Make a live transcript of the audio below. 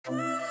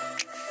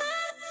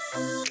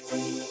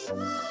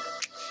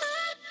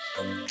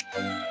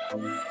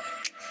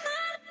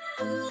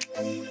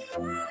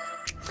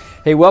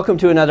Hey, welcome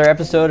to another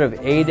episode of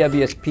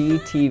AWSP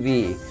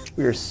TV.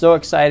 We are so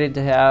excited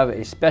to have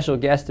a special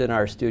guest in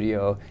our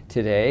studio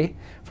today.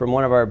 From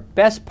one of our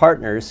best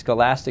partners,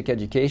 Scholastic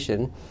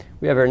Education,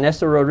 we have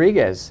Ernesto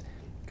Rodriguez.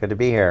 Good to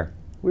be here.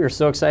 We are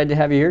so excited to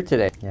have you here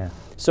today. Yeah.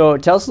 So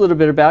tell us a little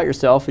bit about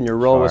yourself and your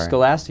role with Sure.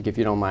 Scholastic, if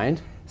you don't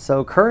mind.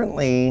 So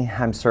currently,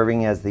 I'm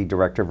serving as the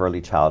Director of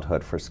Early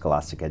Childhood for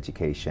Scholastic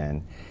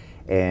Education.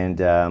 And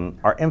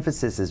our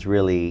emphasis is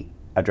really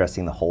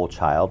addressing the whole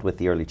child with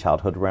the early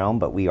childhood realm,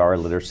 but we are a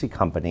literacy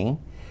company.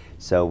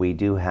 So we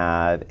do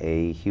have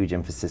a huge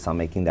emphasis on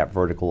making that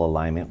vertical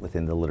alignment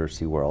within the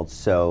literacy world.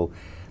 So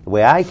the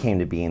way I came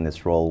to be in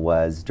this role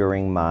was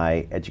during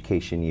my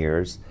education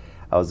years,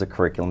 I was a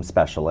curriculum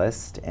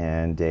specialist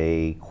and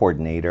a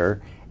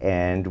coordinator,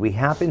 and we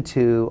happened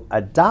to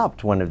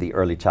adopt one of the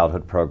early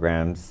childhood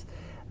programs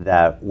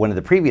that one of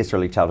the previous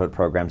early childhood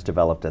programs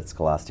developed at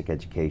Scholastic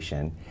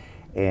Education.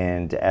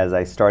 And as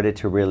I started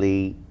to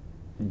really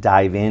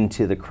dive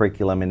into the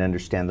curriculum and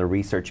understand the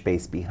research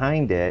base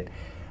behind it,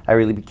 I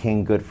really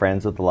became good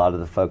friends with a lot of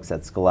the folks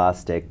at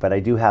Scholastic. But I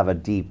do have a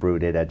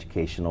deep-rooted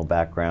educational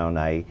background.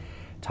 I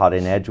taught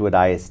in Edgewood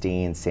ISD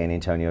in San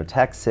Antonio,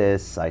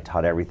 Texas. I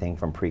taught everything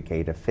from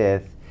pre-K to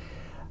 5th.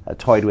 I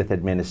toyed with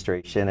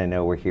administration. I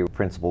know we're here with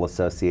Principal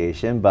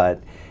Association,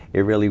 but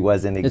it really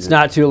wasn't. It's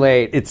not too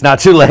late. It's not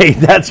too late.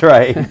 That's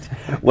right.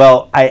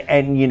 Well,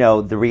 you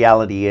know, the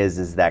reality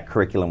is that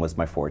curriculum was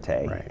my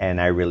forte, Right. and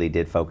I really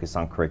did focus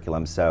on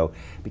curriculum. So,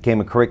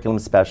 became a curriculum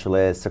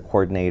specialist, a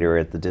coordinator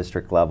at the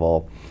district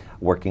level,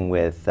 working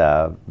with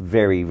a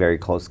very, very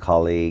close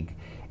colleague.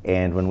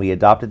 And when we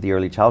adopted the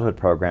early childhood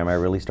program, I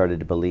really started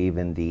to believe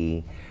in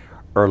the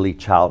early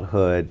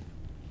childhood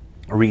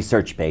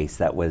research base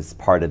that was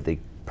part of the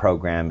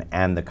program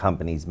and the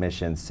company's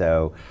mission.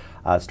 So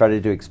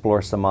started to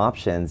explore some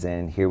options,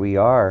 and here we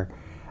are.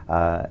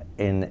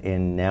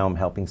 And now I'm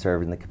helping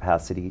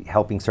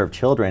serve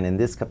children in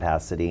this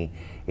capacity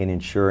in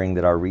ensuring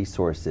that our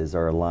resources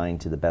are aligned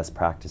to the best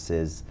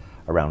practices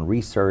around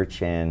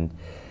research and,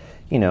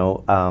 you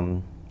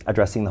know,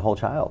 addressing the whole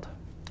child.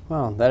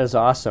 Well, that is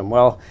awesome.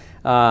 Well,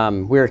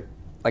 we're,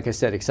 like I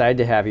said, excited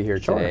to have you here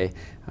Sure. today.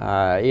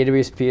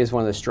 AWSP is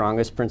one of the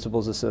strongest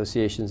principals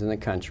associations in the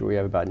country. We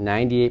have about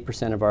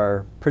 98% of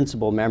our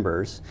principal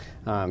members,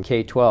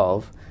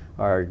 K-12,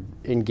 are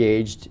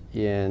engaged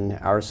in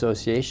our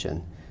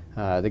association.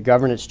 The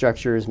governance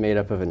structure is made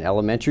up of an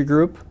elementary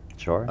group,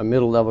 Sure. a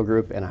middle level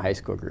group, and a high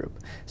school group.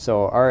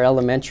 So our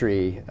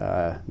elementary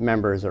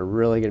members are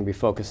really going to be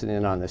focusing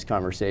in on this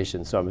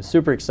conversation. So I'm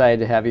super excited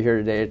to have you here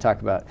today to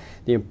talk about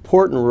the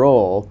important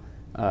role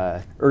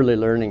early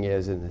learning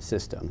is in the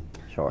system.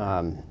 Sure.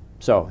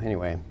 So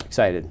anyway,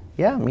 excited.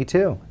 Yeah, me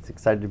too. It's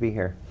excited to be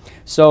here.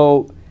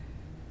 So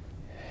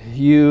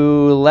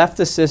you left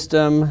the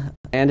system,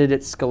 landed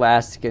at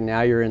Scholastic, and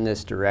now you're in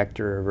this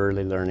Director of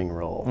Early Learning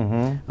role.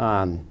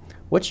 Mm-hmm.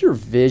 What's your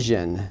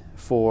vision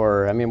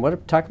for, I mean,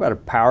 talk about a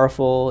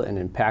powerful and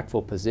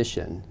impactful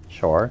position.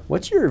 Sure.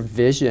 What's your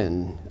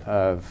vision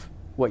of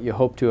what you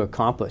hope to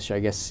accomplish, I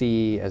guess,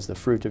 see as the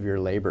fruit of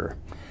your labor?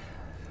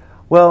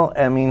 Well,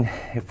 I mean,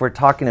 if we're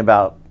talking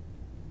about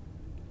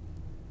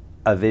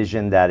a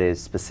vision that is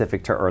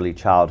specific to early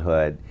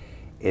childhood,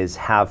 is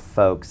have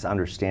folks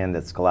understand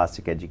that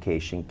Scholastic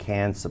Education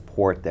can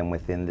support them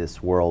within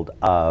this world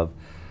of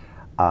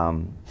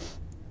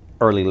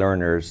early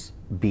learners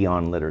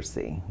beyond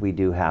literacy. We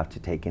do have to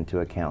take into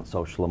account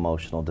social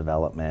emotional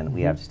development. Mm-hmm.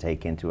 We have to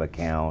take into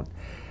account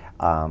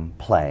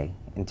play,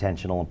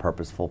 intentional and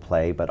purposeful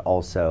play, but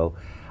also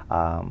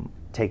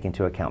take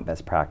into account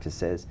best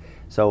practices.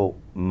 So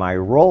my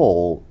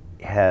role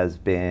has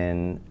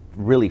been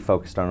really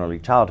focused on early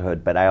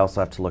childhood, but I also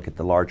have to look at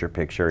the larger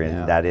picture,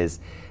 and that is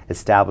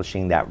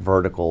establishing that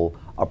vertical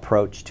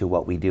approach to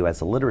what we do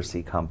as a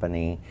literacy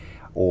company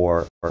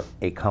or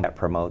a company that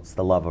promotes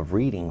the love of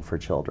reading for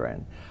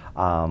children.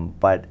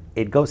 But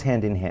it goes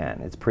hand in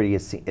hand. It's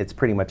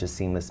pretty much a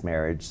seamless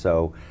marriage.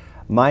 So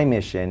my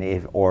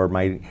mission, or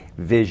my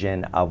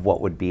vision of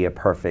what would be a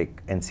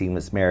perfect and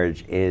seamless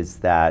marriage is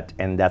that,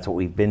 and that's what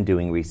we've been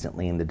doing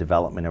recently in the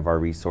development of our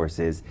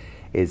resources,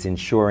 is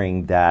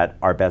ensuring that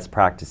our best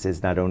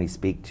practices not only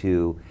speak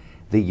to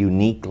the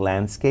unique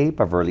landscape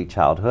of early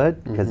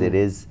childhood, because Mm-hmm. it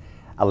is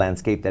a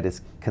landscape that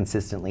is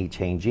consistently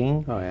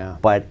changing, Oh, yeah.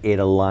 but it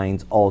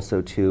aligns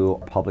also to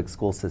our public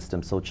school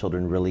system so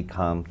children really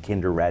come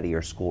kinder ready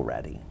or school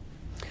ready.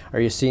 Are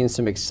you seeing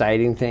some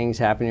exciting things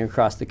happening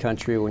across the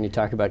country when you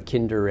talk about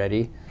kinder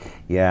ready?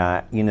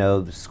 Yeah, you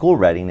know, school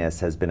readiness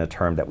has been a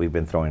term that we've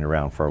been throwing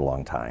around for a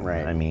long time.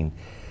 Right. I mean,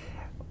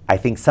 I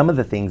think some of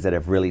the things that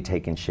have really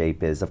taken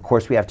shape is, of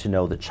course, we have to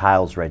know the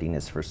child's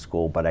readiness for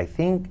school, but I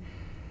think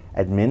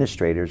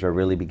administrators are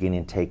really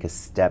beginning to take a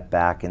step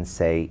back and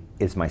say,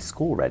 is my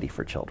school ready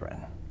for children?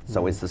 Mm-hmm.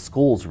 So is the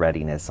school's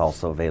readiness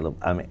also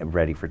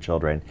ready for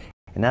children?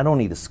 And not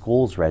only the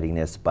school's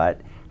readiness,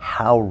 but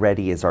how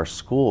ready is our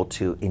school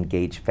to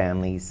engage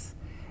families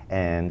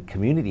and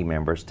community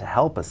members to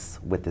help us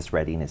with this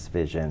readiness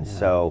vision? Yeah.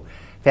 So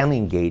family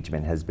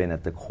engagement has been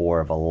at the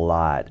core of a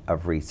lot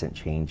of recent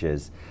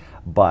changes.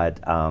 but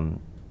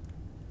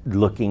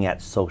looking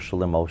at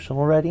social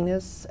emotional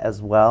readiness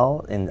as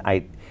well. And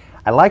I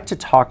like to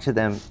talk to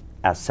them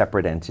as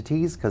separate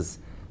entities, because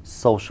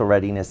social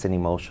readiness and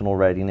emotional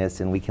readiness,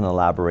 and we can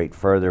elaborate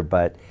further,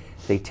 but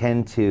they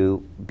tend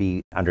to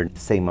be under the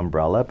same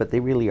umbrella, but they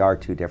really are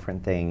two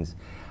different things.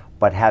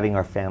 But having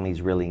our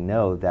families really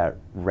know that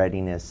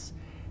readiness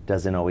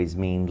doesn't always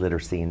mean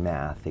literacy and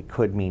math. It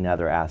could mean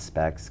other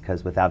aspects,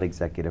 because without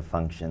executive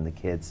function, the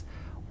kids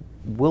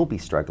will be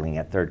struggling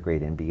at 3rd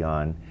grade and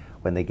beyond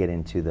when they get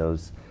into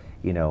those,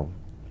 you know,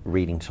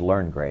 reading to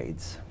learn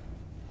grades.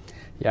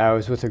 Yeah, I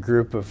was with a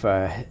group of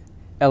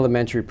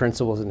elementary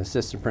principals and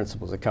assistant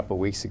principals a couple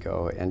weeks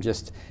ago, and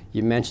just,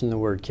 you mentioned the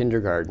word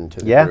kindergarten to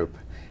the group,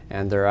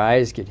 and their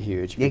eyes get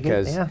huge,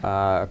 because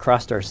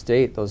across our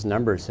state, those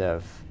numbers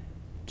have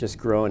just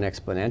grown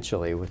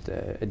exponentially with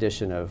the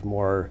addition of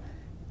more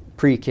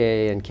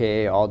pre-K and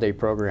K all-day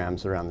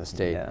programs around the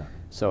state.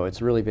 So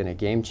it's really been a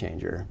game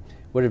changer.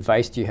 What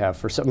advice do you have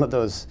for some of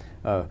those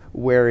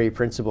wary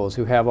principals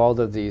who have all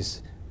of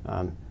these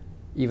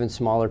even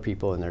smaller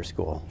people in their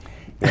school?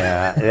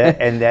 Yeah,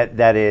 and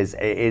that is,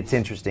 it's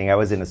interesting. I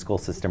was in a school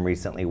system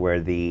recently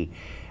where the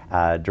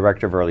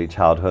director of early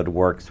childhood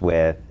works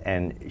with,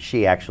 and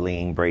she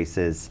actually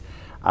embraces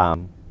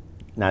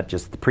not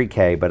just the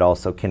pre-K, but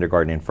also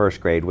kindergarten and 1st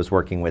grade, was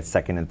working with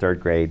 2nd and 3rd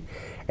grade.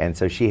 And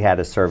so she had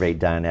a survey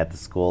done at the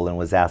school and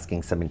was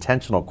asking some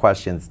intentional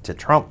questions to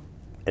Trump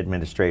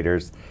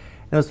administrators.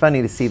 And it was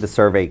funny to see the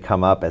survey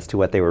come up as to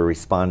what they were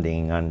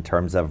responding on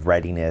terms of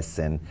readiness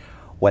and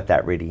what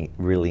that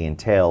really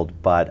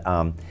entailed. But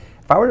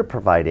if I were to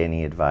provide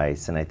any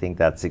advice, and I think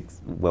that's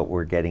what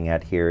we're getting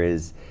at here,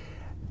 is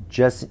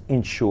just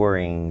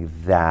ensuring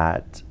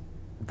that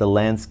the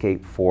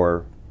landscape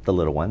for the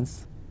little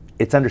ones,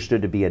 it's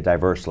understood to be a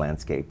diverse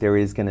landscape. There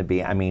is going to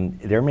be, I mean,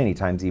 there are many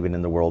times even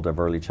in the world of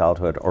early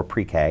childhood or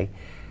pre-K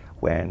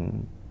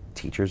when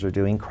teachers are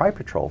doing cry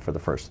patrol for the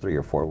first 3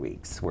 or 4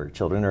 weeks, where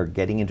children are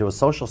getting into a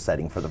social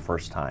setting for the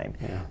first time.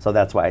 So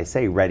that's why I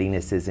say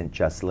readiness isn't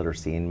just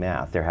literacy and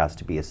math. There has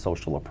to be a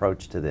social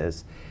approach to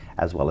this,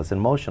 as well as an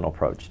emotional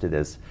approach to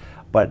this.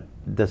 But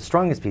the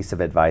strongest piece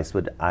of advice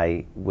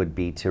would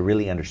be to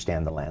really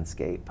understand the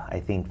landscape.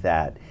 I think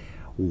that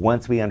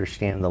once we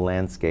understand the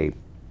landscape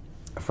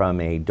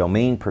from a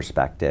domain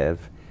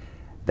perspective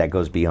that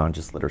goes beyond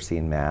just literacy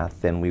and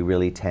math, then we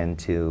really tend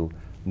to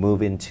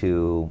move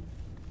into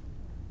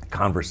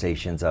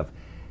conversations of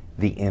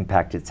the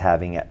impact it's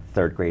having at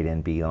 3rd grade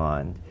and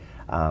beyond.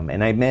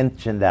 And I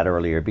mentioned that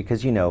earlier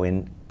because, you know,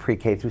 in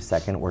pre-K through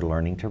 2nd, we're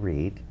learning to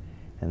read,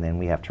 and then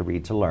we have to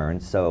read to learn.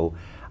 So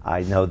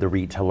I know the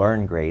read to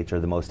learn grades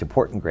are the most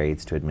important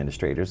grades to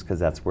administrators, because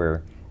that's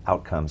where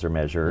outcomes are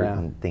measured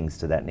and things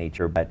to that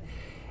nature. But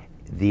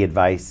the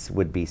advice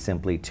would be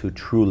simply to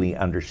truly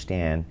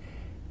understand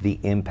the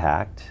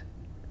impact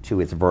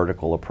to its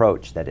vertical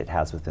approach that it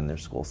has within their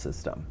school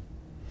system.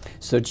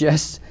 So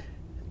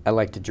I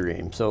like to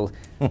dream. So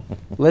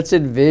let's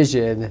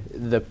envision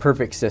the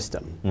perfect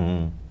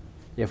system.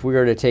 If we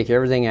were to take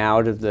everything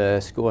out of the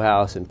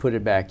schoolhouse and put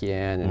it back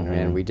in,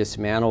 and we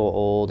dismantle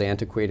old,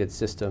 antiquated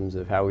systems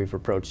of how we've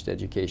approached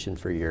education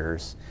for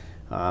years,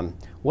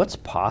 what's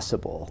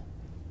possible?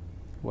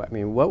 I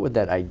mean, what would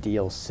that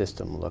ideal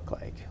system look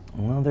like?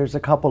 Well, there's a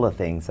couple of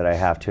things that I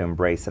have to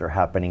embrace that are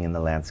happening in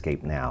the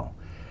landscape now.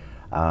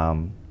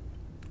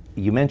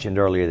 You mentioned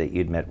earlier that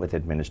you'd met with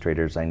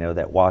administrators. I know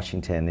that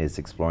Washington is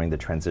exploring the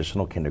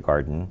transitional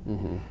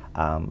kindergarten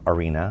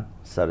arena,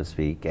 so to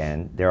speak,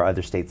 and there are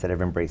other states that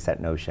have embraced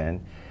that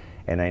notion.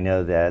 And I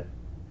know that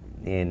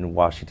in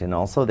Washington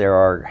also there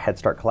are Head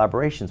Start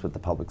collaborations with the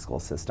public school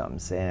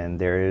systems, and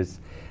that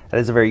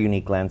is a very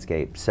unique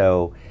landscape.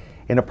 So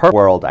in a perfect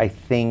world, I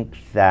think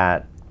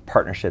that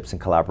partnerships and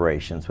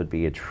collaborations would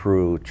be a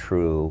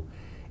true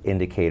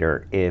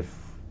indicator,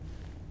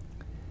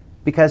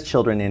 because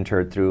children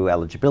entered through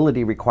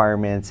eligibility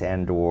requirements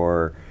and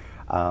or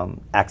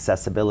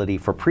accessibility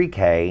for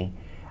pre-K,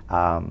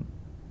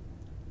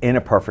 in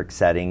a perfect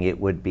setting, it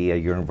would be a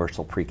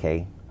universal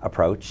pre-K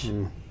approach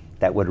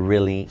that would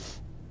really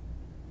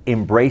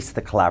embrace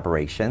the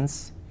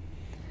collaborations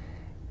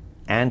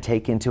and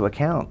take into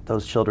account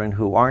those children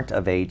who aren't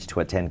of age to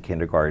attend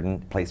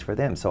kindergarten, place for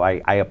them. So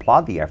I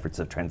applaud the efforts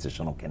of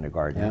transitional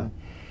kindergarten.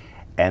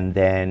 And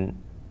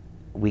then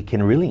we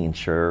can really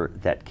ensure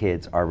that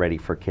kids are ready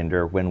for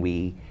kinder when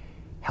we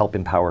help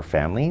empower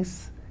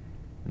families,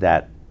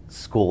 that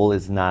school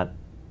is not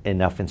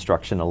enough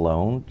instruction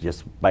alone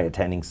just by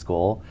attending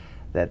school,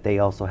 that they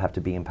also have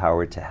to be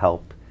empowered to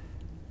help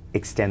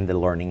extend the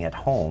learning at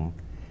home.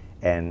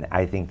 And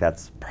I think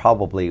that's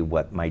probably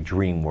what my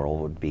dream world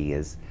would be,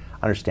 is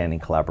understanding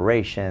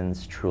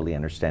collaborations, truly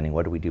understanding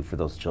what do we do for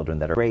those children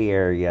that are gray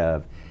area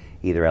of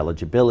either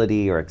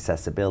eligibility or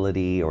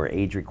accessibility or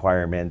age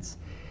requirements,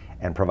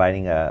 and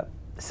providing a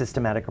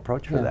systematic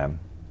approach for them.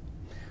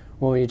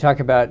 Well, when you talk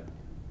about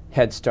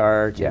Head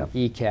Start, and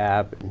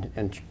ECAP,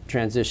 and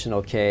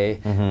Transitional K,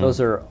 those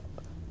are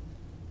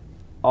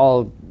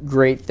all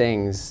great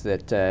things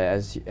that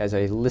as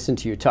I listen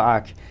to you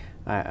talk,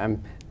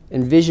 I'm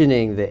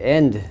envisioning the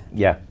end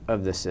Yeah.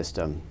 of the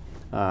system,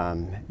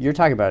 you're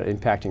talking about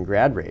impacting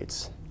grad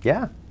rates.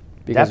 Yeah.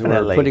 Because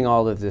Definitely. we're putting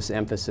all of this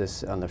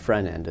emphasis on the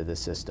front end of the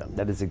system.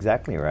 That is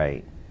exactly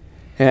right.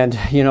 And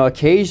you know,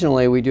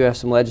 occasionally we do have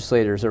some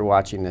legislators that are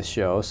watching this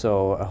show,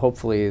 so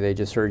hopefully they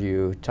just heard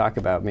you talk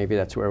about maybe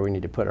that's where we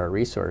need to put our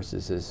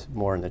resources, is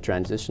more on the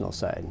transitional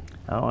side.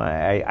 Oh,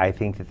 I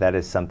think that that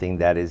is something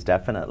that is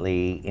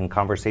definitely in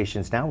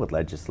conversations now with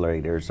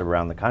legislators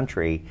around the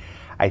country.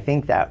 I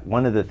think that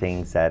one of the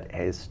things that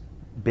has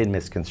been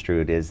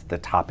misconstrued is the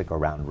topic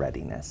around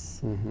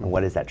readiness. And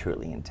what does that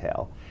truly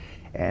entail?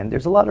 And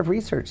there's a lot of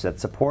research that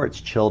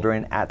supports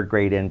children at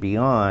grade and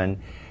beyond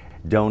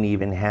don't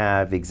even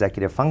have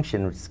executive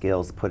function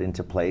skills put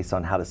into place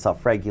on how to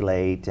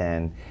self-regulate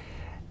and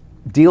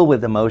deal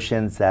with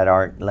emotions that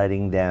aren't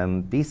letting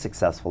them be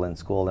successful in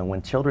school. And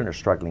when children are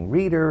struggling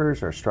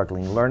readers or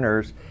struggling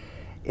learners,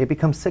 it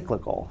becomes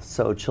cyclical.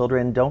 So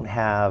children don't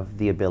have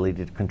the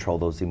ability to control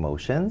those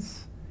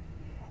emotions.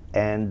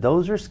 And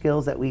those are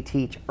skills that we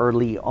teach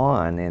early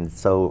on. And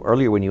so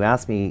earlier when you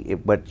asked me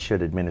what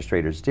should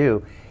administrators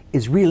do,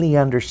 is really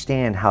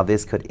understand how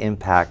this could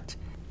impact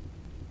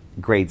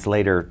grades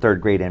later,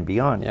 third grade and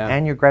beyond,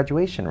 and your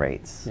graduation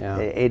rates.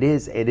 It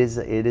is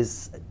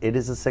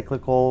a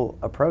cyclical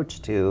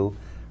approach to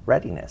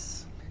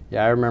readiness.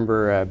 Yeah, I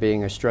remember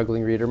being a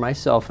struggling reader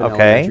myself in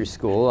elementary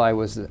school. I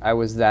was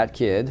that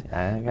kid.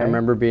 I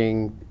remember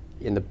being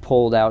in the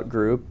pulled out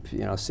group, you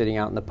know, sitting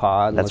out in the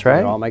pod, looking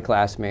at all my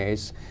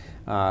classmates.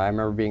 I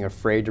remember being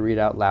afraid to read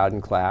out loud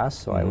in class,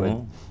 so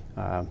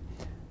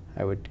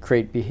I would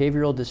create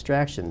behavioral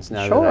distractions.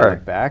 Now that I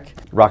look back,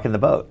 rocking the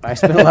boat. I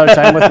spent a lot of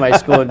time with my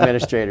school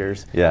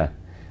administrators.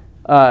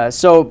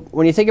 So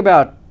when you think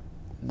about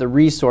the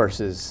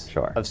resources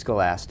of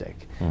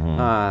Scholastic,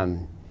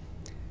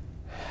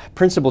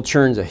 principal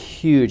churn's a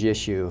huge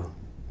issue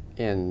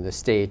in the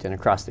state and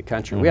across the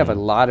country. We have a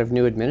lot of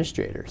new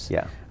administrators.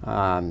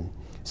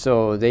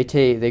 So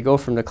they go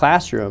from the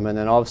classroom and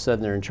then all of a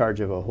sudden they're in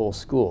charge of a whole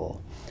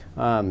school.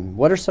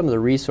 What are some of the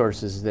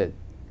resources that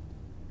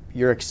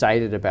you're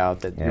excited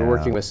about, that you're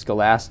working with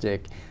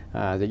Scholastic,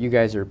 that you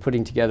guys are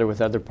putting together with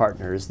other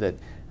partners, that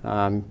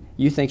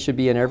you think should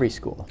be in every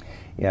school?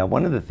 Yeah,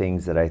 one of the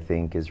things that I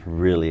think is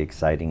really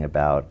exciting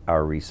about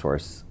our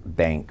resource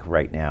bank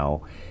right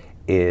now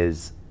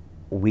is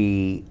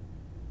we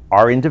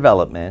are in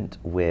development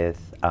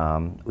with,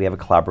 we have a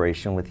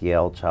collaboration with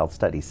Yale Child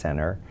Study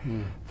Center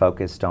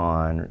focused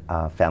on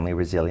family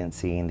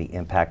resiliency and the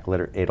impact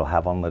it'll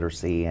have on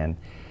literacy and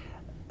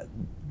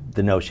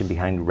the notion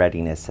behind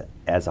readiness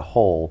as a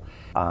whole,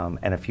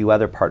 and a few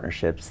other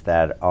partnerships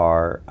that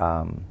are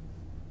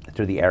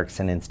through the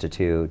Erickson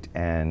Institute,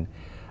 and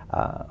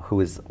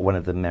who is one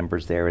of the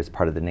members there as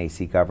part of the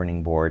NACCE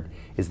governing board,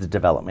 is the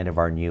development of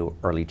our new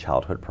early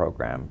childhood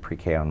program,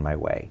 Pre-K on My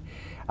Way.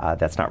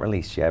 That's not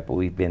released yet, but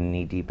we've been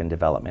knee-deep in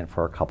development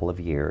for a couple of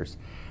years.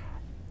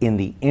 In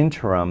the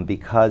interim,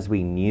 because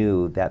we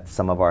knew that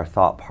some of our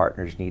thought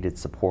partners needed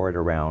support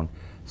around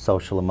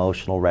social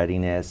emotional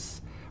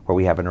readiness, where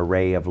we have an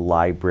array of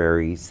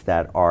libraries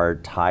that are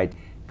tied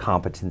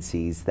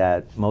competencies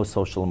that most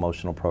social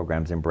emotional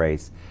programs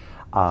embrace.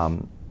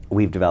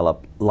 We've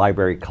developed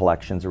library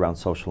collections around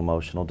social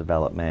emotional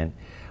development.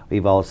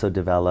 We've also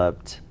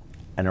developed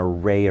an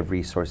array of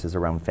resources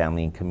around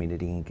family and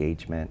community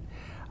engagement.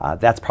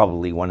 That's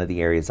probably one of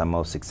the areas I'm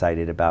most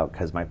excited about,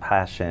 because my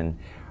passion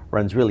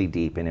runs really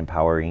deep in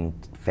empowering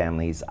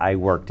families. I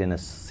worked in a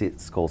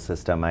school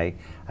system. I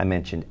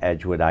mentioned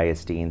Edgewood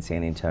ISD in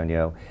San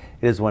Antonio.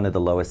 It is one of the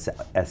lowest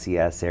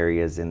SES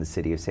areas in the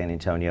city of San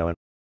Antonio and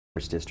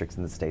first districts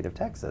in the state of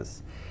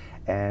Texas.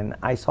 And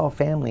I saw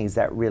families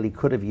that really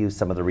could have used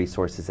some of the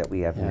resources that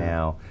we have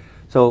now.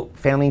 So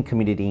family and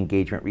community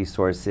engagement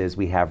resources,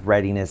 we have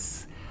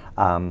readiness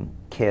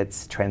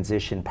kits,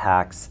 transition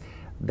packs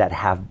that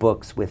have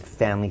books with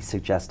family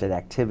suggested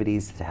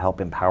activities to help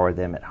empower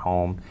them at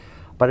home.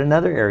 But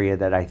another area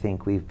that I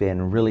think we've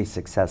been really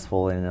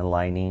successful in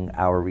aligning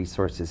our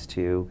resources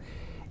to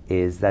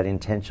is that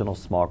intentional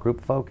small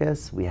group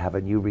focus. We have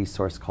a new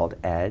resource called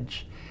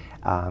EDGE.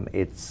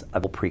 It's a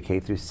pre-K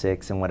through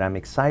 6, and what I'm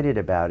excited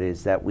about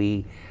is that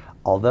we,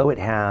 although it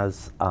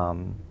has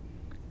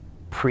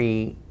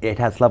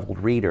leveled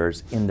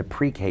readers in the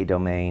pre-K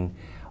domain,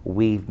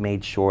 we've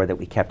made sure that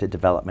we kept it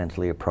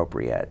developmentally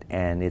appropriate,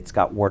 and it's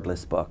got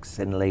wordless books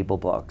and label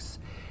books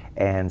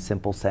and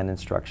simple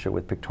sentence structure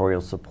with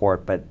pictorial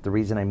support. But the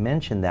reason I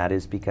mention that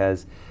is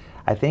because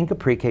I think a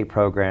pre-K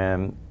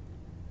program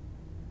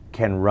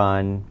can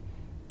run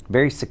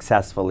very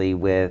successfully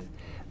with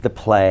the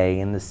play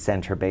and the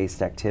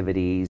center-based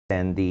activities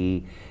and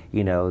the,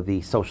 you know,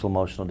 the social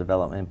emotional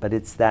development, but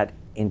it's that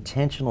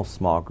intentional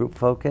small group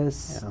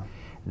focus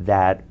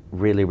that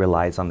really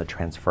relies on the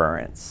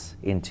transference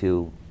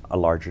into a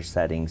larger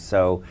setting.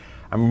 So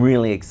I'm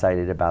really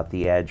excited about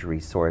the EDGE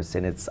resource,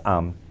 and it's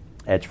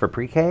EDGE for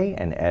pre-K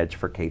and EDGE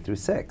for K through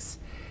 6.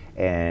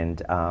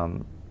 And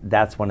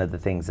that's one of the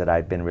things that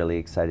I've been really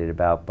excited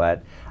about.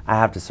 But I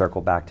have to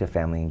circle back to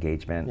family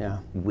engagement.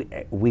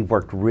 We've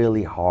worked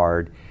really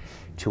hard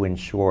to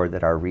ensure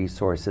that our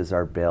resources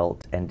are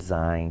built and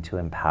designed to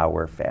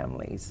empower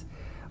families.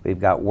 We've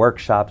got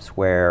workshops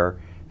where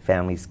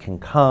families can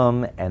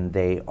come and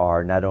they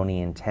are not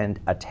only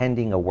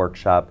attending a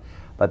workshop,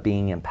 but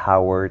being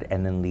empowered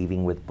and then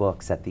leaving with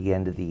books at the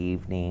end of the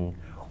evening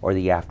or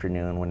the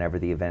afternoon whenever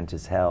the event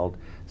is held,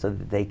 so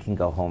that they can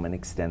go home and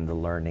extend the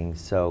learning.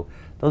 So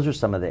those are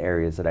some of the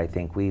areas that I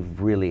think we've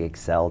really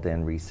excelled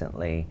in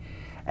recently.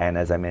 And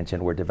as I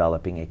mentioned, we're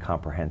developing a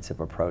comprehensive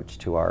approach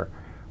for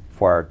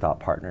our thought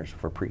partners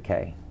for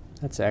pre-K.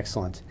 That's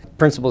excellent.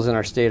 Principals in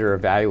our state are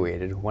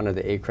evaluated. One of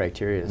the 8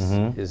 criteria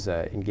is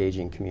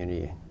engaging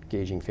community,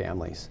 engaging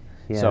families.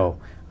 Yeah. So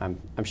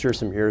I'm sure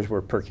some ears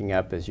were perking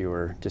up as you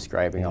were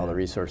describing all the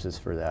resources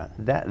for that.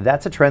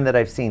 That's a trend that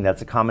I've seen.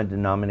 That's a common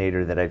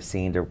denominator that I've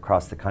seen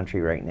across the country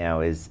right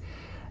now, is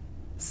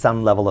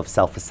some level of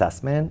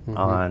self-assessment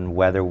on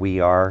whether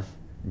we are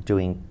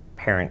doing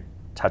parent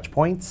touch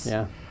points.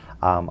 Yeah.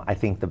 I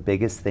think the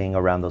biggest thing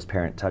around those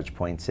parent touch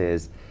points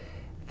is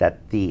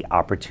that the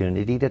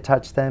opportunity to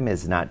touch them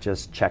is not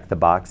just check the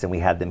box and we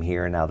had them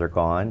here and now they're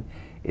gone,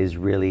 is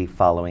really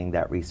following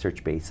that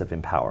research base of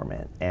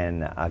empowerment.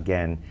 And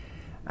again,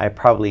 I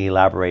probably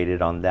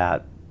elaborated on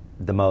that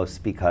the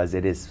most because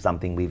it is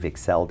something we've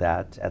excelled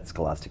at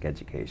Scholastic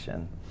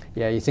Education.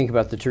 Yeah, you think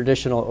about the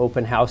traditional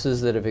open houses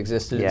that have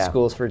existed in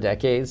schools for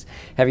decades.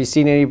 Have you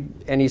seen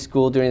any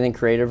school do anything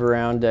creative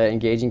around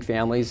engaging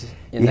families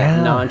in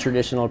that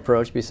non-traditional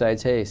approach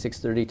besides, hey,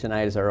 6:30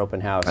 tonight is our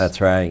open house. That's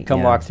right.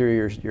 Come walk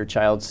through your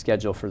child's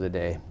schedule for the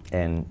day.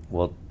 And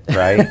we'll,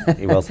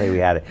 we'll say we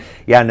had it.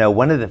 Yeah, no,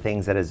 one of the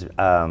things that has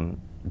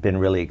been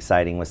really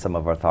exciting with some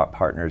of our thought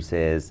partners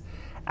is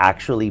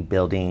actually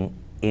building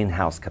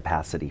in-house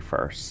capacity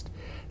first.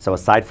 So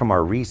aside from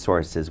our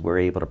resources, we're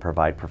able to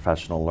provide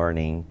professional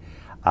learning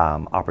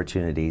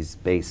opportunities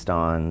based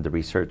on the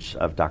research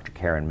of Dr.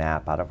 Karen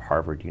Mapp out of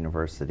Harvard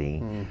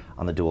University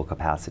on the dual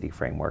capacity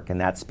framework,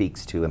 and that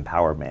speaks to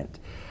empowerment.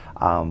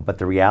 But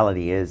the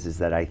reality is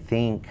that I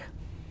think,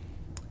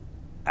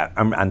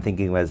 I'm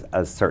thinking as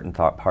a certain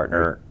thought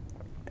partner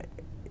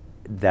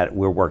that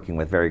we're working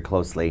with very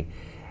closely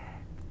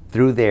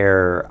through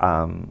their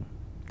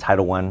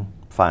Title I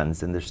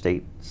funds and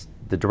their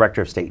the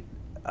Director of State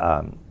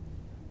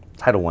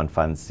Title I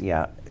funds,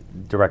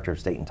 Director of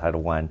State in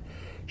Title I,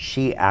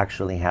 she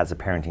actually has a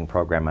parenting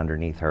program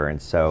underneath her.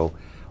 And so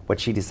what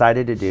she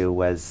decided to do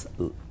was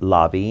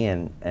lobby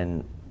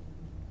and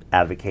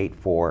advocate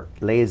for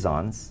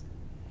liaisons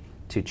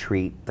to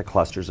treat the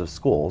clusters of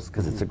schools,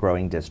 because it's a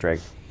growing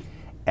district.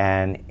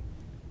 And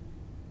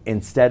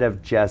instead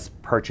of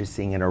just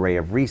purchasing an array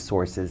of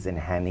resources and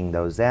handing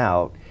those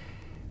out,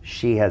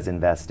 she has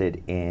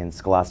invested in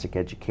Scholastic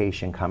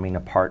Education coming to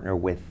partner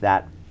with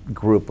that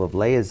group of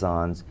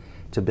liaisons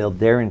to build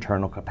their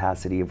internal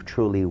capacity of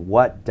truly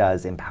what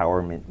does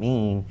empowerment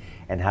mean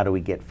and how do we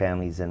get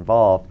families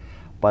involved,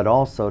 but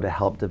also to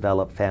help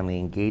develop family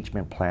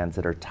engagement plans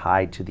that are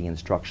tied to the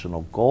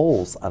instructional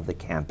goals of the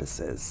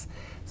campuses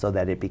so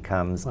that it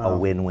becomes a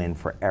win-win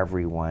for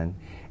everyone.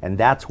 And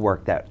that's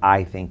work that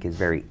I think is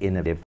very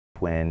innovative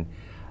when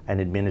an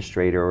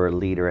administrator or a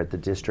leader at the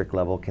district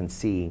level can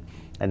see.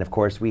 And of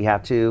course we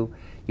have to,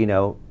 you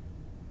know,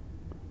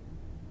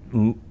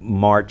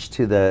 march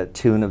to the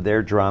tune of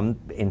their drum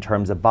in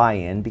terms of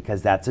buy-in,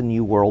 because that's a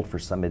new world for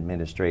some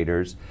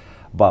administrators.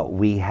 But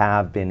we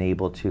have been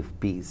able to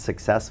be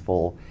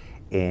successful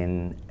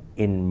in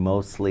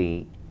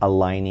mostly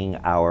aligning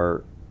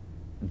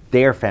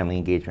their family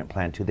engagement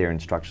plan to their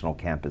instructional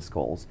campus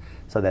goals,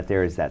 so that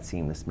there is that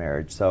seamless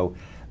marriage. So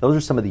those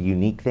are some of the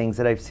unique things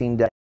that I've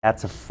seen.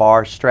 That's a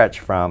far stretch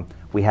from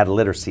we had a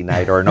literacy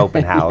night or an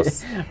open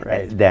house.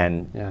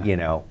 Then, you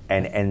know,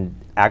 and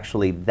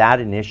actually that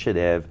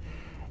initiative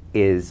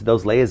is,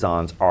 those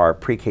liaisons are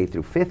pre-K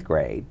through 5th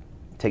grade,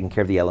 taking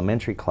care of the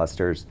elementary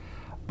clusters,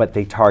 but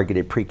they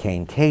targeted pre-K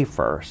and K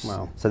first,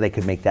 so they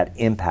could make that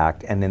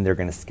impact, and then they're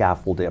going to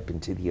scaffold it up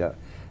into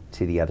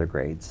the other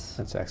grades.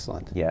 That's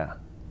excellent. Yeah.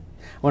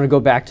 I want to go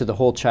back to the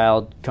whole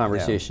child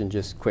conversation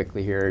just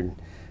quickly here.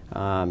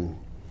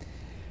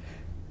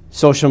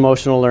 Social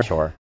emotional learning.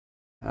 Sure.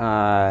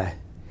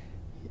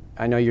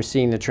 I know you're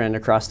seeing the trend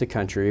across the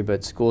country,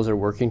 but schools are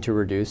working to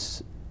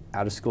reduce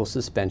out-of-school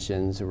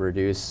suspensions,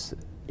 reduce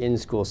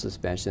in-school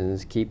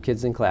suspensions, keep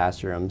kids in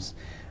classrooms.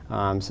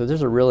 So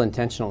there's a real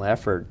intentional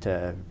effort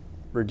to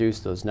reduce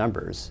those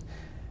numbers.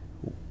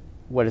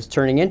 What it's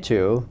turning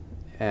into,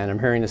 and I'm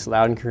hearing this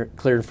loud and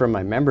clear from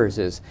my members,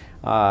 is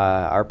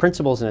our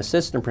principals and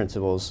assistant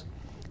principals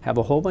have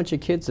a whole bunch of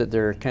kids that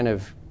they're kind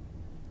of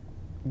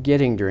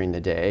getting during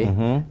the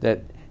day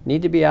that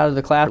need to be out of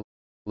the class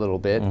a little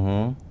bit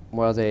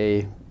while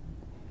they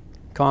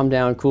calm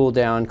down, cool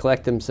down,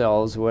 collect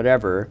themselves,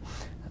 whatever.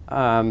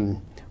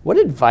 What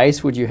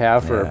advice would you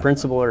have for a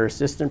principal or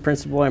assistant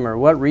principal, or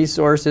what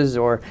resources,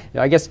 or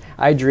I guess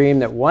I dream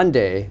that one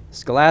day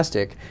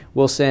Scholastic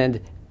will send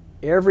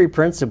every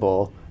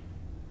principal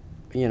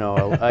you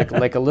know,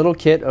 like a little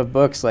kit of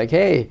books, like,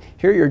 hey,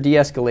 here are your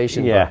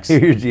de-escalation books. Yeah,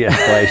 here are your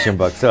de-escalation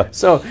books.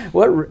 So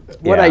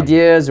what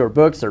ideas or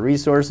books or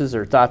resources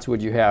or thoughts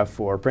would you have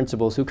for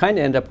principals who kind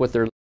of end up with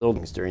their little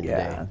things during the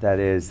day? Yeah, that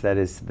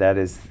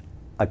is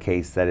a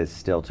case that is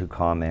still too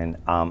common.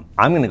 I'm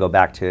going to go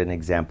back to an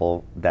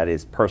example that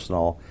is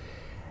personal.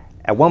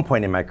 At one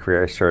point in my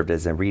career, I served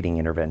as a reading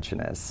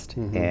interventionist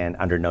and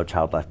under No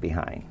Child Left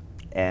Behind.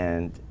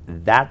 And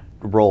that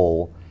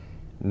role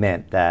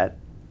meant that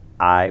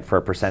for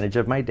a percentage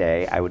of my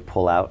day, I would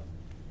pull out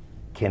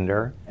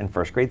kinder and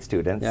first grade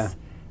students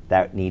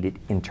that needed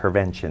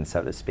intervention,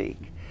 so to speak.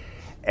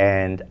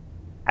 And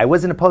I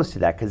wasn't opposed to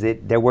that because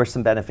there were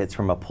some benefits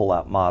from a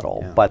pull-out model.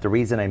 Yeah. But the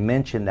reason I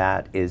mention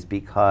that is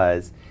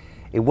because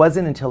it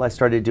wasn't until I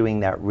started doing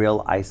that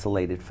real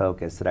isolated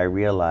focus that I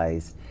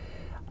realized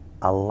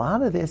a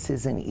lot of this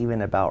isn't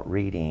even about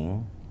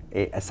reading.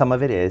 Some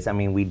of it is. I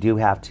mean, we do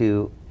have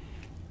to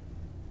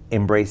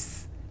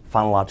embrace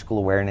phonological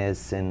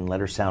awareness and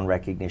letter sound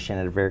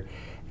recognition.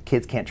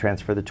 Kids can't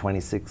transfer the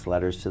 26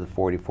 letters to the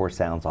 44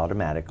 sounds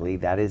automatically.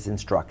 That is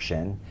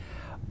instruction.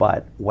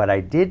 But what I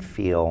did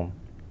feel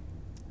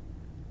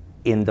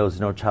in those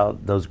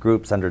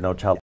groups under No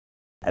Child,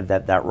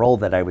 that role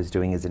that I was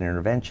doing as an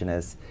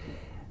interventionist,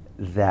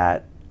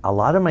 that a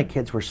lot of my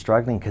kids were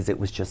struggling because it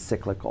was just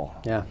cyclical.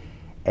 Yeah.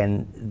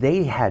 And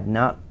they had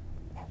not,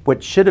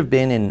 what should have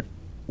been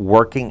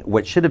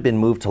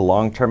moved to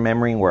long-term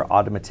memory, where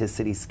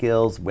automaticity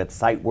skills with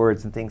sight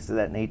words and things of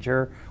that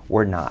nature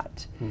were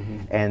not.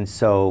 And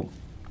so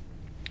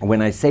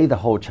when I say the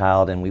whole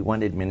child, and we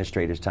want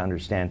administrators to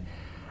understand,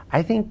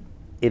 I think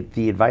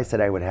the advice that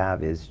I would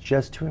have is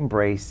just to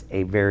embrace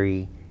a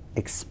very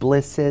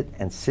explicit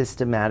and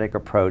systematic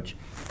approach,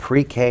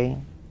 pre-K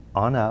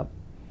on up.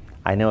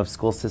 I know of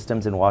school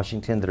systems in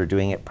Washington that are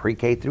doing it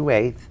pre-K through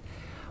 8th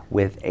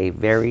with a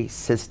very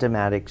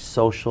systematic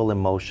social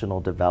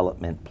emotional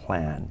development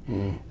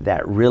plan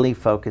that really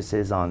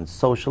focuses on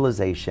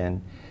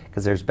socialization,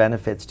 because there's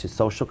benefits to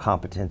social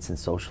competence and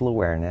social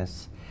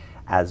awareness,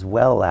 as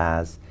well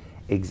as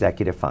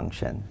executive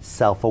function,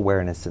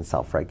 self-awareness and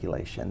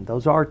self-regulation.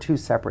 Those are two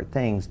separate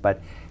things,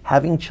 but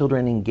having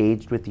children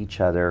engaged with each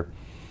other,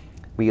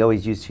 we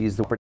always used to use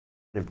the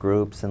word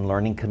groups and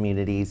learning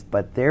communities,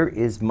 but there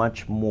is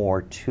much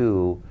more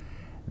to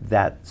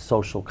that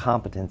social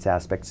competence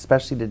aspect,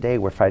 especially today.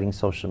 We're fighting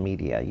social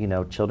media. You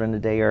know, children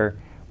today are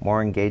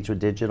more engaged with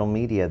digital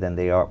media than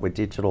they are with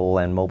digital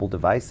and mobile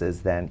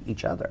devices than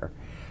each other.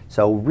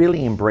 So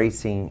really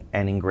embracing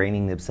and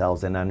ingraining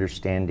themselves and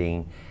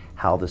understanding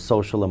how the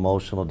social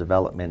emotional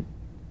development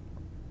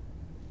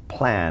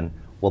plan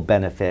will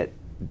benefit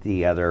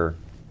the other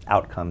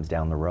outcomes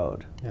down the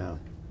road. Yeah.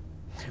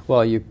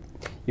 Well, you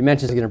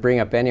mentioned it's going to bring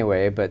up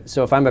anyway, but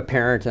so if I'm a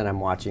parent and I'm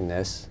watching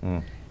this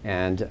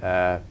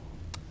and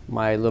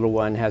my little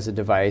one has a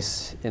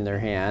device in their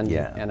hand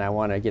and I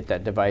want to get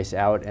that device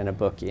out and a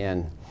book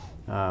in,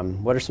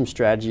 what are some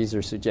strategies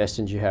or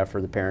suggestions you have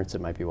for the parents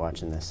that might be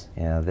watching this?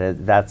 Yeah,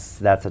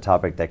 that's a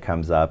topic that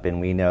comes up, and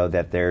we know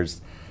that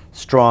there's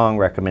strong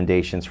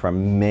recommendations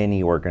from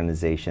many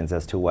organizations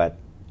as to what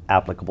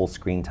applicable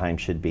screen time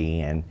should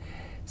be, and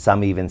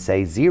some even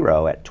say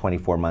 0 at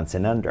 24 months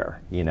and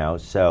under, you know.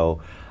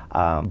 So,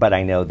 but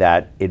I know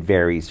that it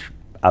varies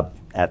up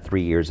at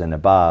 3 years and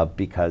above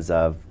because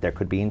of there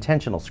could be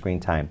intentional screen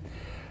time.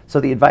 So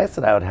the advice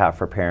that I would have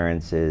for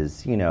parents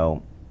is, you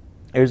know,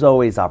 there's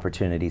always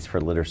opportunities for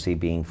literacy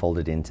being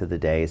folded into the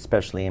day,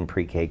 especially in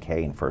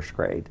pre-KK and first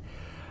grade.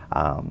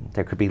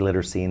 There could be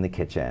literacy in the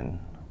kitchen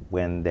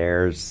when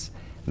there's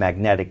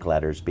magnetic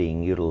letters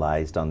being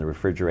utilized on the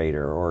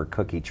refrigerator or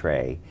cookie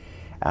tray.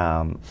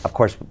 Of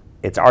course,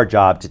 it's our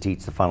job to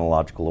teach the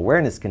phonological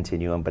awareness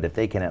continuum, but if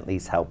they can at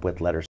least help with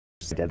letter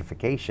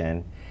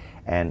identification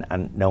and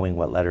knowing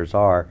what letters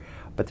are,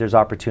 but there's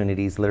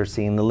opportunities,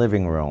 literacy in the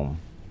living room,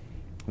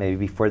 maybe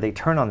before they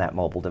turn on that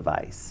mobile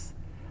device.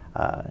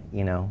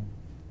 You know,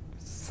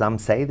 some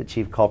say the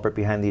chief culprit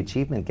behind the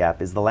achievement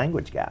gap is the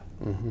language gap.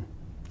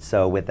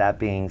 So with that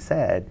being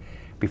said,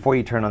 before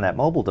you turn on that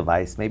mobile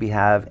device, maybe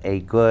have a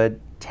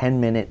good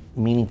 10-minute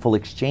meaningful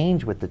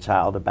exchange with the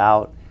child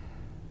about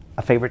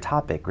a favorite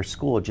topic or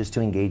school, just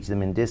to engage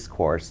them in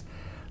discourse.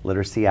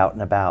 Literacy out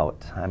and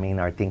about. I mean,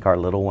 I think our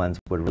little ones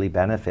would really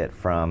benefit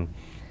from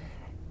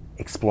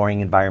exploring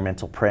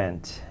environmental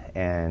print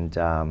and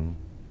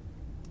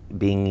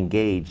being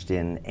engaged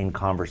in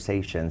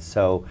conversations.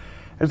 So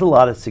there's a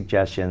lot of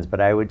suggestions, but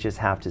I would just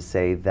have to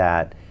say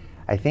that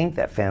I think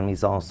that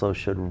families also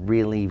should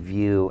really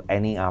view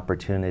any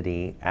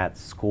opportunity at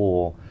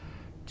school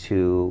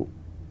to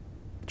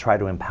try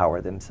to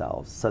empower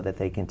themselves so that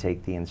they can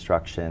take the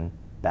instruction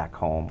back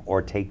home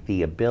or take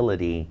the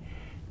ability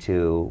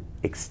to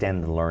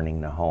extend the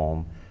learning to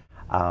home.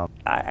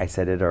 I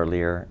said it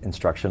earlier,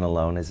 instruction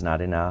alone is not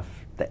enough.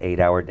 The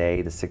 8-hour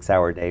day, the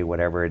 6-hour day,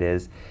 whatever it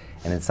is.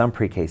 And in some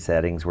pre-K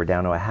settings, we're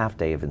down to a half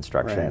day of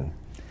instruction. Right.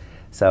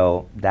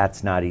 So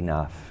that's not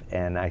enough.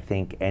 And I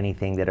think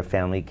anything that a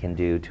family can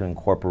do to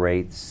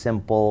incorporate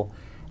simple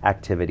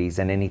activities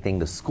and anything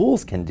the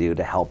schools can do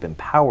to help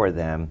empower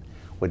them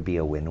would be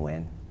a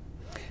win-win.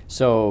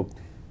 So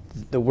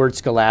the word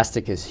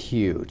scholastic is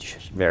huge.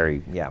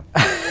 Very, yeah.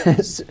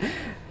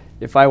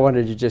 If I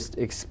wanted to just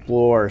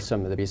explore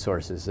some of the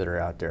resources that are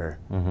out there,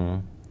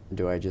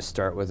 do I just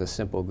start with a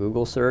simple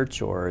Google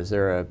search, or is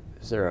there a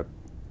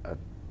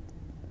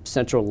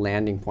central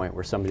landing point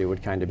where somebody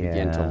would kind of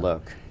begin to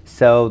look?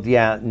 So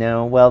yeah,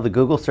 no, well, the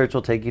Google search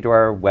will take you to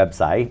our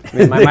website. I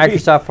mean, my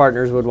Microsoft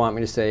partners would want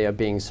me to say a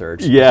Bing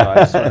search. Yeah. So I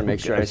just want to make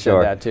sure I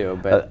said that too.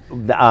 But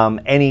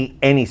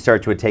any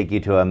search would take you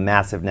to a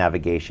massive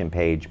navigation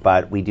page,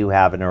 but we do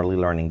have an early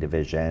learning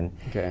division.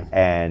 Okay.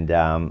 And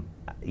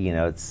you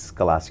know, it's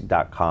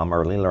scholastic.com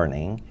early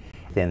learning.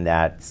 Within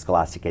that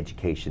Scholastic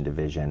Education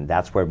division,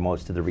 that's where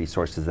most of the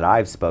resources that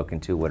I've spoken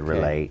to would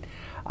relate.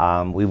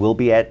 We will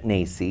be at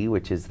NACE,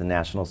 which is the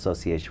National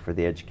Association for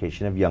the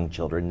Education of Young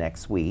Children,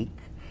 next week.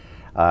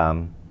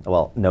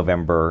 Well,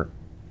 November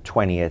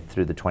 20th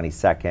through the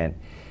 22nd.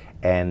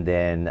 And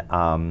then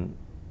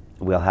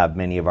we'll have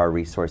many of our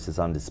resources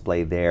on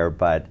display there.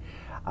 But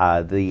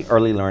the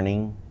early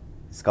learning,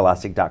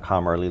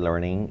 scholastic.com early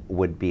learning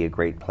would be a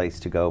great place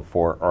to go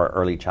for our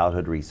early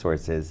childhood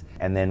resources.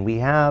 And then we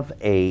have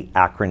a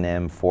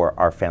acronym for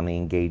our family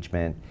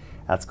engagement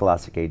at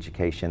Scholastic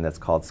Education that's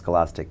called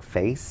Scholastic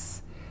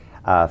FACE,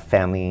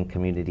 Family and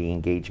Community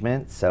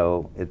Engagement.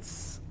 So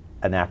it's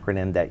an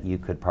acronym that you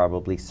could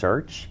probably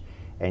search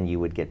and you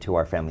would get to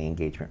our family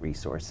engagement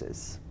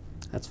resources.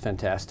 that's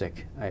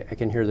fantastic. I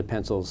can hear the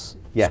pencils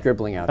Yeah.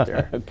 scribbling out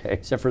there. Okay.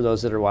 Except for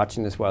those that are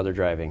watching this while they're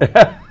driving.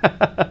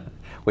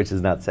 Which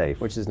is not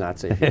safe. Which is not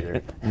safe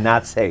either.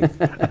 Not safe.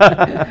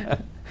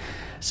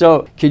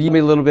 So could you tell me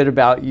a little bit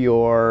about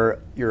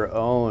your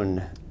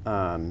own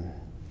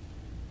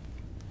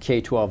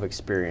K-12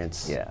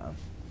 experience? Yeah.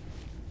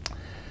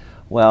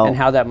 Well, and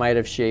how that might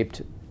have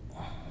shaped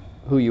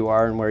who you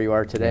are and where you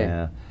are today.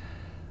 Yeah.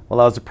 Well,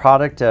 I was a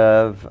product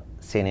of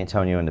San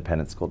Antonio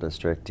Independent School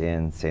District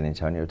in San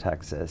Antonio,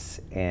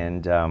 Texas.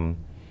 And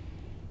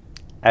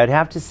I'd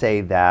have to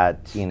say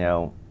that, you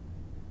know,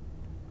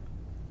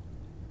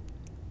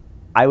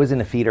 I was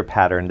in a feeder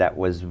pattern that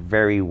was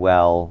very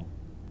well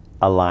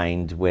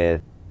aligned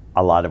with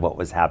a lot of what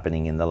was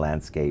happening in the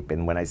landscape.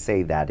 And when I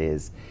say that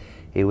is,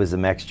 it was a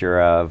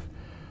mixture of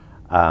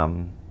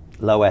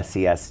low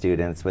SES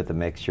students with a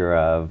mixture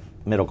of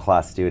middle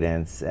class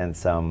students and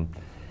some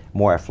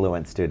more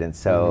affluent students.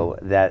 So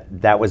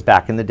that was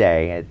back in the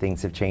day.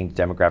 Things have changed,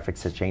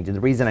 demographics have changed. And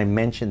the reason I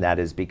mention that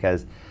is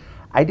because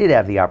I did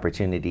have the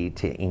opportunity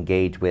to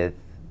engage with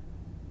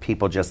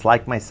people just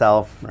like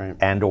myself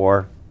and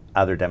or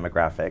other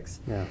demographics.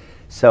 Yeah.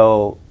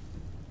 So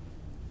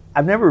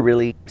I've never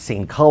really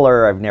seen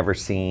color. I've never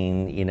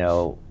seen, you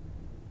know,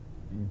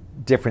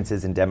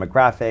 differences in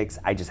demographics.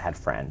 I just had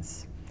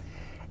friends.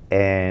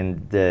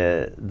 And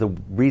the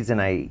reason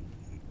I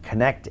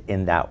connect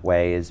in that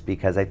way is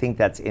because I think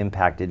that's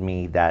impacted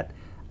me, that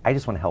I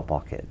just want to help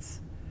all kids.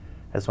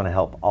 I just want to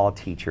help all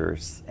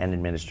teachers and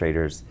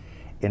administrators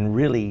in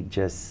really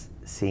just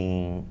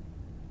seeing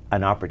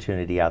an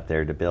opportunity out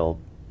there to build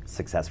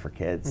success for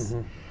kids.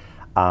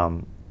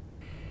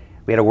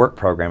 We had a work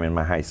program in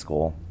my high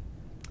school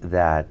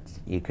that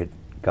you could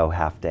go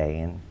half day,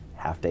 and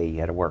half day you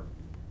had to work,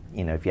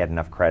 you know, if you had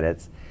enough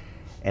credits.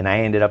 And I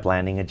ended up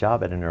landing a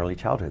job at an early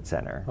childhood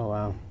center. Oh,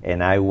 wow.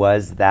 And I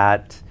was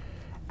that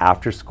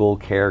after school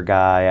care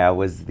guy. I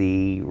was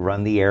the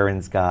run the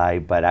errands guy,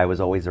 but I was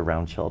always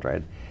around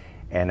children.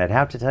 And I'd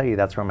have to tell you,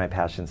 that's where my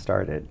passion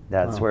started.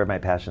 That's where my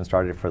passion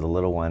started for the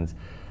little ones.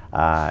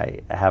 I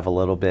have a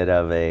little bit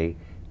of a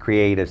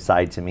creative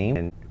side to me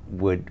and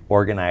would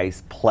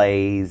organize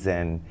plays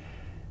and,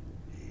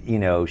 you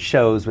know,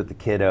 shows with the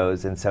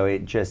kiddos. And so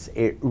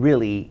it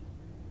really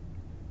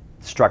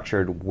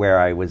structured where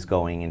I was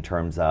going in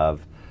terms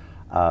of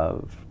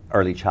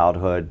early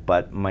childhood.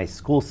 But my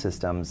school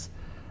systems,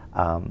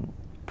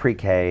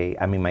 pre-K,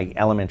 I mean my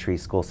elementary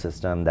school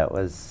system, that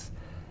was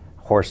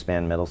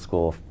Horseman Middle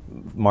School,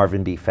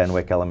 Marvin B.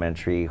 Fenwick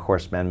Elementary,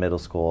 Horseman Middle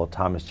School,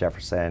 Thomas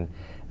Jefferson.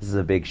 This is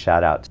a big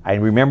shout out. I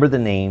remember the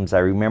names, I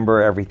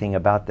remember everything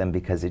about them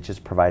because it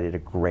just provided a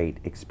great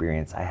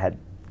experience. I had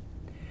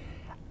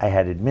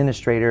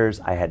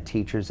administrators, I had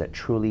teachers that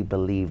truly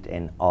believed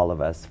in all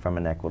of us from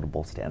an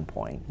equitable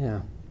standpoint.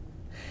 Yeah.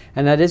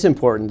 And that is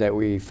important that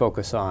we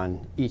focus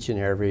on each and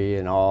every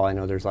and all. I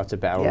know there's lots of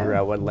battle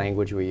about what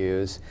language we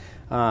use.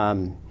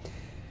 And,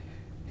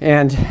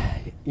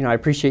 you know, I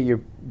appreciate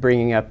you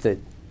bringing up that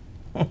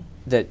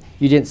that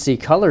you didn't see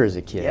color as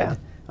a kid.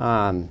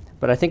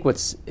 But I think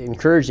what's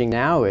encouraging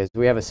now is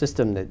we have a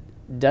system that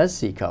does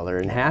see color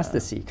and has to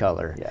see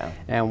color.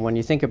 And when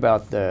you think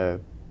about the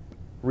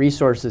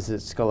resources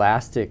that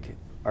Scholastic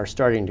are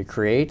starting to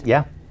create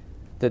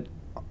that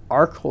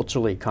are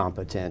culturally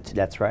competent.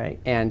 That's right.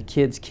 And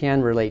kids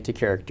can relate to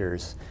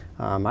characters.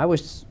 I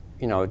was,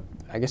 you know,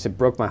 I guess it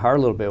broke my heart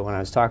a little bit when I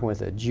was talking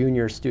with a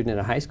junior student in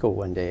a high school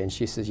one day, and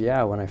she says,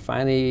 yeah, when I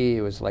finally,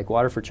 it was like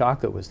Water for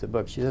Chocolate was the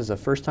book. She says, the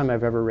first time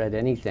I've ever read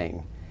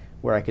anything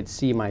where I could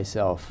see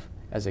myself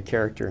as a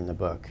character in the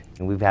book.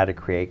 And we've had to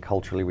create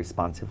culturally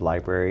responsive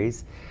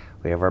libraries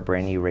We have our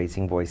brand new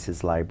Raising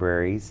Voices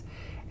libraries,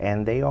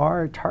 and they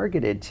are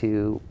targeted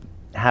to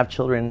have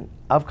children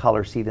of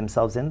color see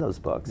themselves in those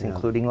books,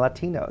 including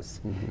Latinos.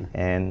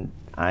 And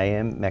I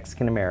am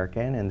Mexican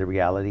American, and the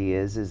reality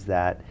is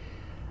that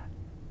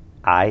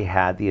I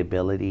had the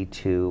ability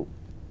to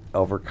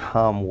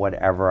overcome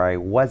whatever I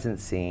wasn't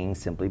seeing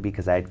simply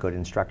because I had good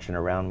instruction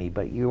around me.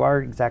 But you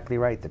are exactly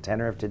right. The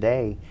tenor of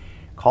today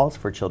calls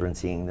for children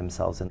seeing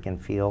themselves and can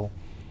feel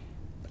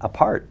a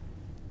part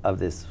of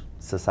this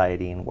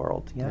society and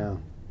world. Yeah.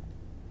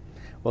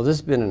 Well, this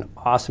has been an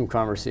awesome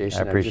conversation.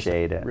 I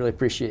appreciate it. Really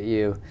appreciate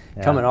you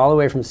coming all the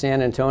way from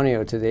San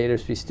Antonio to the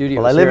AWSP studios.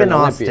 Well, I live in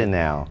Austin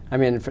now. I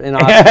mean, in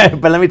Austin.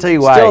 But let me tell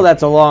you why. Still,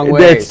 that's a long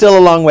way. It's still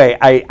a long way.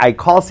 I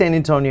call San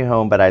Antonio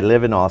home, but I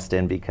live in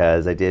Austin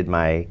because I did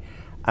my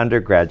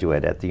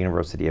undergraduate at the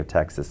University of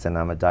Texas, and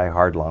I'm a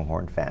diehard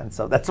Longhorn fan.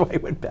 So that's why I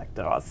went back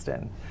to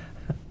Austin.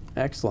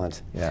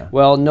 Excellent. Yeah.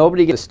 Well,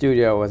 nobody gets to the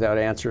studio without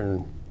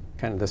answering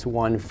kind of this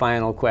one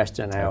final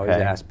question I always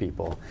ask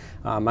people.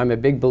 I'm a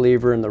big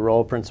believer in the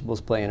role principals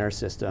play in our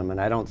system,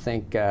 and I don't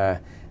think the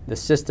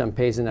system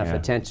pays enough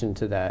attention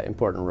to that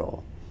important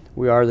role.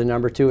 We are the #2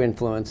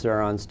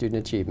 influencer on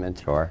student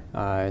achievement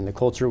in the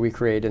culture we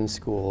create in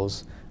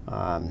schools.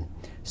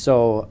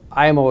 So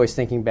I'm always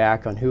thinking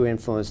back on who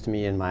influenced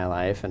me in my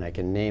life, and I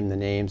can name the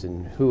names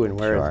and who and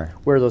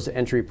where those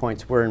entry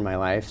points were in my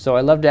life. So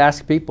I love to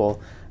ask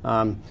people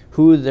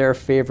who their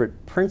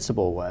favorite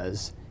principal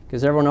was,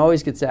 because everyone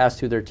always gets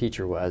asked who their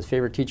teacher was,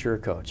 favorite teacher or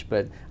coach,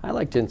 but I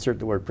like to insert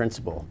the word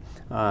principal.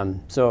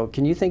 So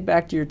can you think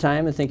back to your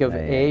time and think of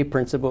a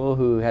principal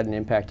who had an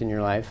impact in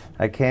your life?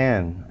 I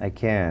can.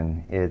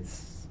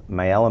 It's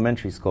my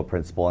elementary school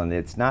principal, and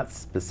it's not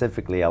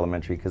specifically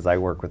elementary because I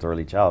work with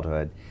early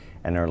childhood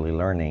and early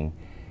learning.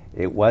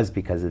 It was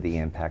because of the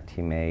impact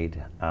he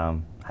made.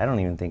 I don't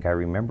even think I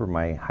remember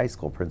my high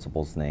school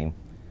principal's name,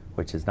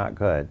 which is not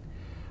good,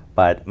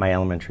 but my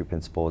elementary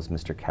principal was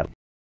Mr. Kettle,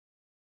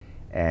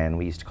 and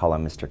we used to call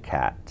him Mr.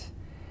 Cat.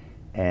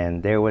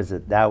 And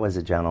that was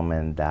a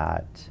gentleman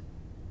that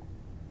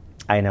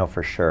I know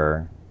for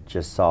sure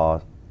just saw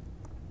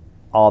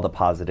all the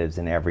positives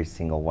in every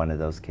single one of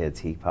those kids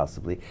he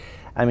possibly,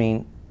 I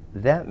mean,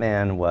 that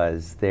man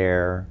was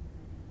there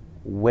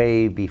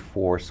way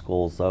before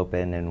schools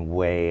opened and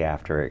way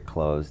after it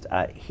closed.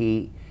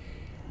 He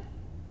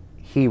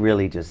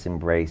really just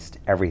embraced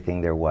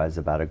everything there was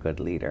about a good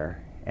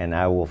leader, and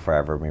I will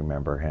forever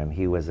remember him.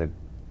 He was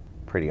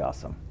pretty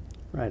awesome.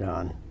 Right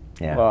on.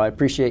 Yeah. Well, I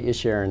appreciate you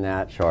sharing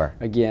that. Sure.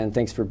 Again,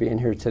 thanks for being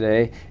here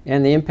today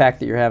and the impact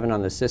that you're having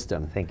on the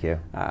system. Thank you.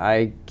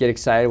 I get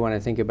excited when I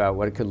think about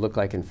what it could look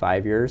like in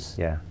 5 years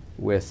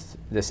with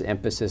this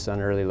emphasis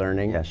on early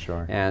learning. Yeah,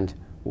 sure. And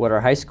what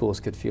our high schools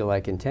could feel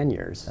like in 10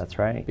 years. That's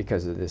right.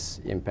 Because of this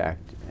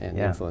impact and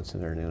influence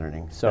of early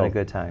learning. So, it's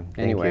been a good time.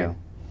 Anyway, Thank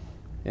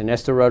you.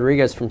 Ernesto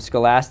Rodriguez from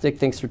Scholastic,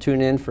 thanks for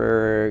tuning in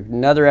for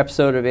another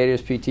episode of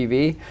AWSP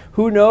TV.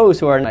 Who knows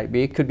who our might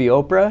be? Could be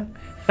Oprah,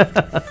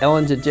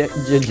 Ellen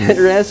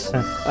DeGeneres.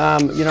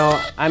 You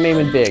know, I'm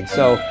aiming big.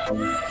 So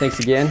thanks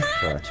again.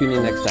 Sure. Tune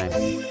in next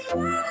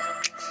time.